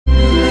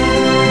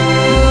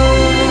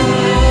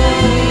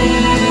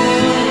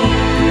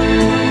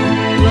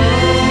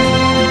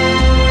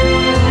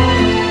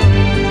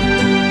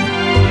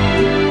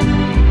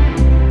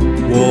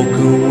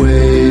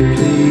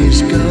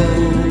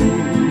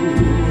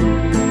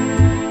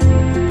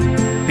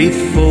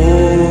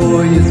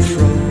before you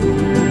throw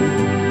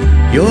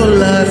your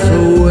life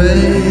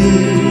away,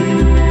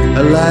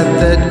 a life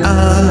that I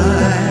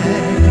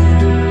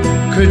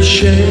could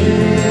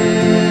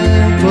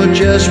share for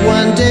just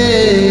one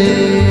day.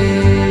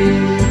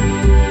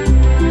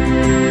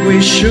 We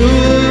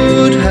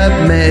should have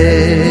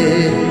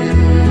met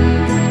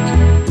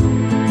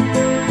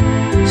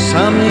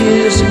some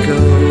years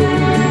ago.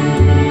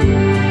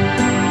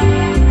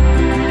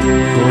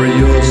 For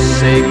your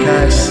sake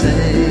I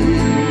say,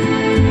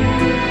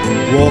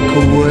 walk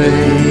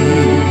away,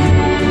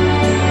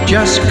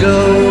 just go.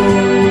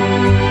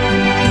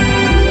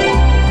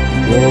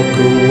 Walk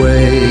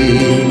away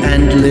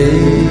and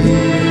live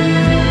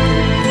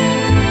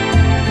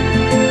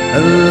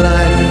a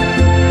life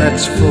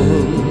that's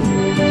full,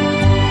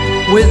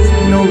 with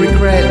no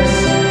regrets.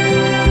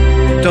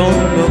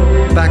 Don't look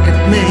back at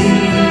me,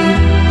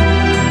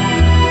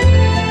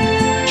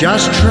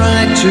 just try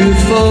to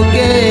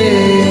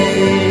forget.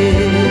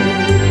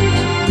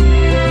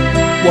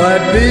 Why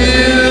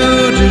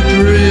build a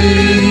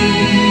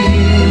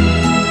dream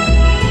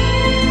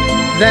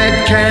that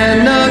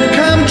cannot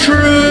come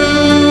true?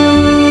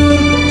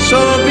 So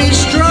be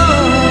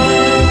strong,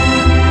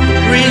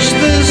 reach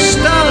the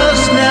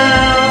stars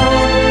now.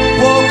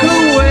 Walk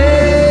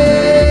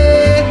away,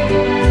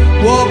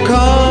 walk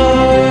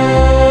on.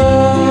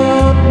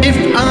 If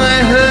I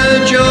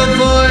heard your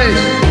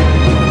voice,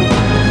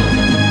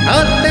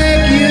 I'd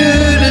beg you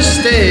to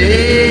stay.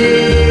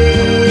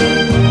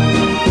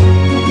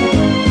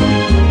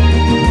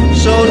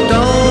 So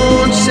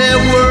don't say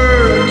a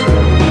word,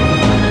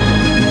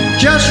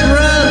 just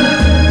run,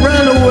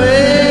 run away.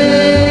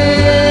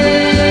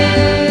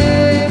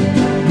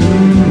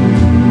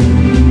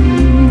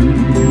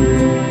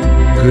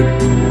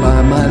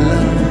 Goodbye, my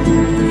love.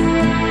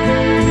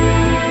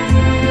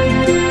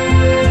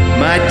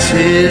 My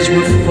tears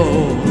will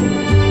fall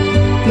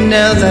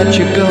now that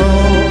you're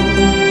gone.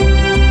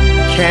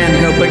 Can't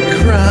help but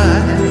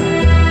cry,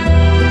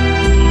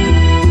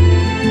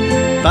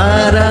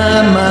 but I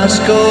must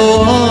go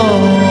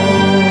on.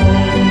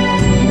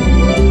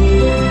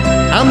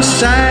 I'm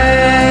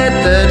sad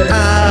that I,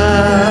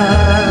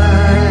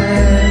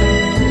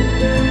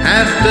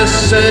 after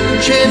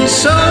searching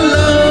so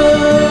long,